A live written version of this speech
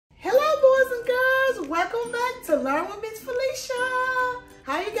to Learn with Miss Felecia.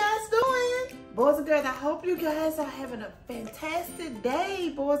 How you guys doing? Boys and girls, I hope you guys are having a fantastic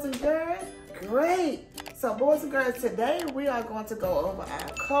day, boys and girls. Great. So boys and girls, today we are going to go over our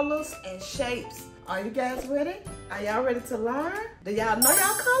colors and shapes. Are you guys ready? Are y'all ready to learn? Do y'all know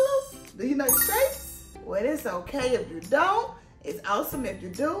y'all colors? Do you know your shapes? Well, it's okay if you don't. It's awesome if you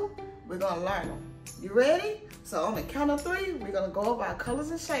do. We're gonna learn them. You ready? So on the count of 3, we're gonna go over our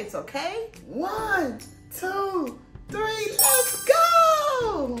colors and shapes, okay? 1, 2, 3, let's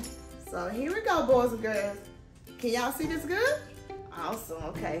go! So here we go, boys and girls. Can y'all see this good? Awesome,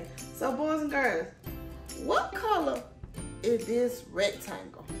 okay. So boys and girls, what color is this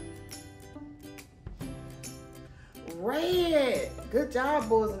rectangle? Red. Good job,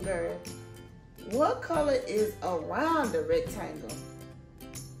 boys and girls. What color is around the rectangle?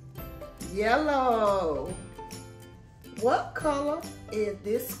 Yellow. What color is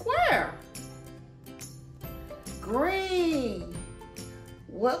this square? Green.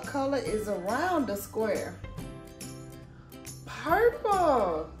 What color is around the square?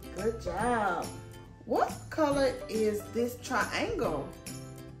 Purple. Good job. What color is this triangle?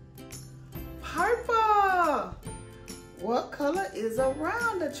 Purple. What color is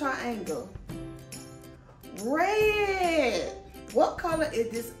around the triangle? Red. What color is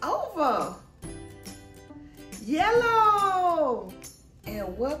this oval? Yellow.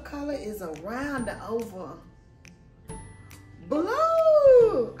 And what color is around the oval?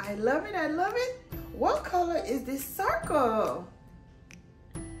 Blue. I love it, I love it. What color is this circle?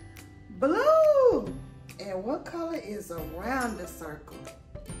 Blue. And what color is around the circle?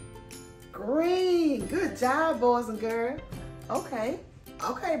 Green. Good job, boys and girls. Okay,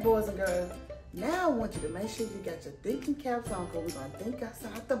 boys and girls. Now I want you to make sure you got your thinking caps on because we're going to think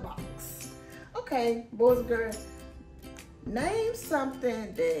outside the box. Okay, boys and girls, name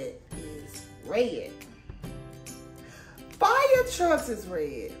something that is red. Fire trucks is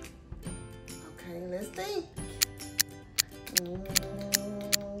red. Okay, let's think.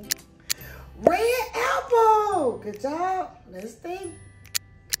 Red apple. Good job. Let's think.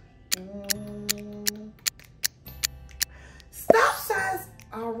 Stop signs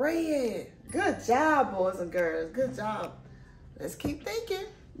are red. Good job, boys and girls. Good job. Let's keep thinking.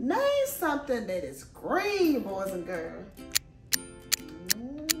 Name something that is green, boys and girls.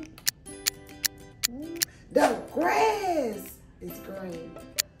 The grass is green.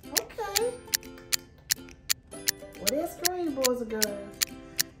 Okay. What is green, boys and girls?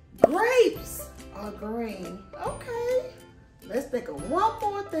 Grapes are green. Okay. Let's think of one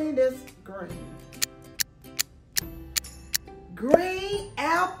more thing that's green. Green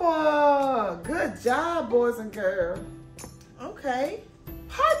apple. Good job, boys and girls. Okay.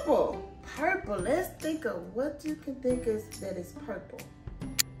 Purple. Purple. Let's think of what you can think of that is purple.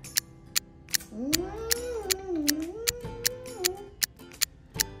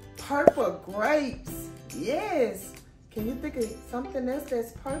 Purple grapes. Yes. Can you think of something else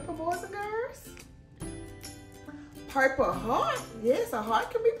that's purple, boys and girls? Purple heart. Yes, a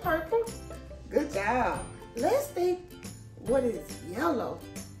heart can be purple. Good job. Let's think. What is yellow?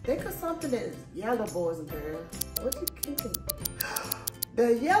 Think of something that is yellow, boys and girls. What you can think?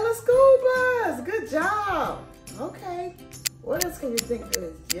 The yellow school bus. Good job. Okay. What else can you think that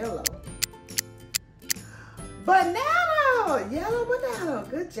is yellow? Banana. Yellow banana.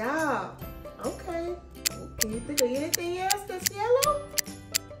 Good job. Okay. Can you think of anything else that's yellow?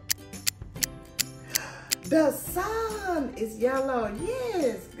 The sun is yellow.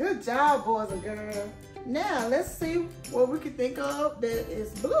 Yes. Good job, boys and girls. Now, let's see what we can think of that is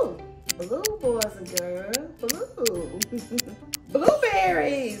blue. Blue, boys and girls. Blue.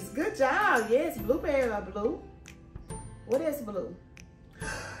 Blueberries. Good job. Yes, blueberries are blue. What is blue?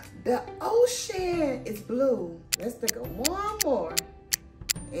 The ocean is blue. Let's think of one more.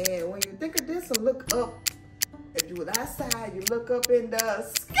 And when you think of this one, look up. If you were outside, you look up in the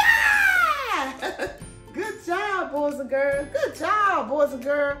sky. Good job, boys and girls. Good job, boys and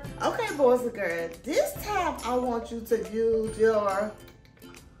girls. Okay, boys and girls. This time, I want you to use your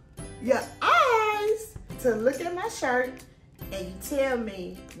eyes to look at my shirt and you tell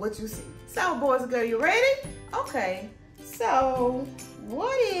me what you see. So, boys and girls, you ready? Okay. So,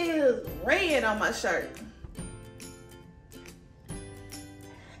 what is red on my shirt?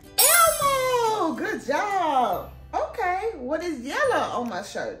 Elmo. Good job. Okay. What is yellow on my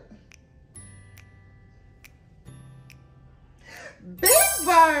shirt? Big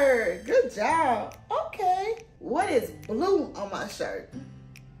Bird. Good job. Okay. What is blue on my shirt?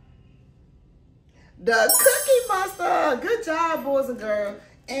 The Cookie Monster. Good job, boys and girls.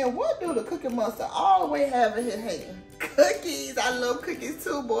 And what do the Cookie Monster always have in his hand? Cookies. I love cookies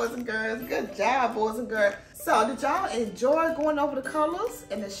too, boys and girls. Good job, boys and girls. So did y'all enjoy going over the colors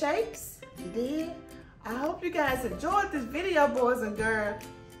and the shapes? You did? I hope you guys enjoyed this video, boys and girls.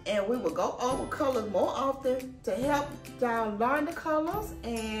 And we will go over colors more often to help y'all learn the colors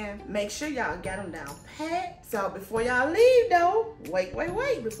and make sure y'all got them down pat. So before y'all leave though, wait.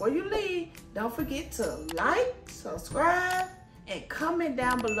 Before you leave, don't forget to like, subscribe, and comment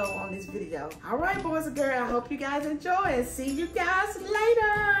down below on this video. All right, boys and girls, I hope you guys enjoy and see you guys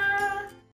later.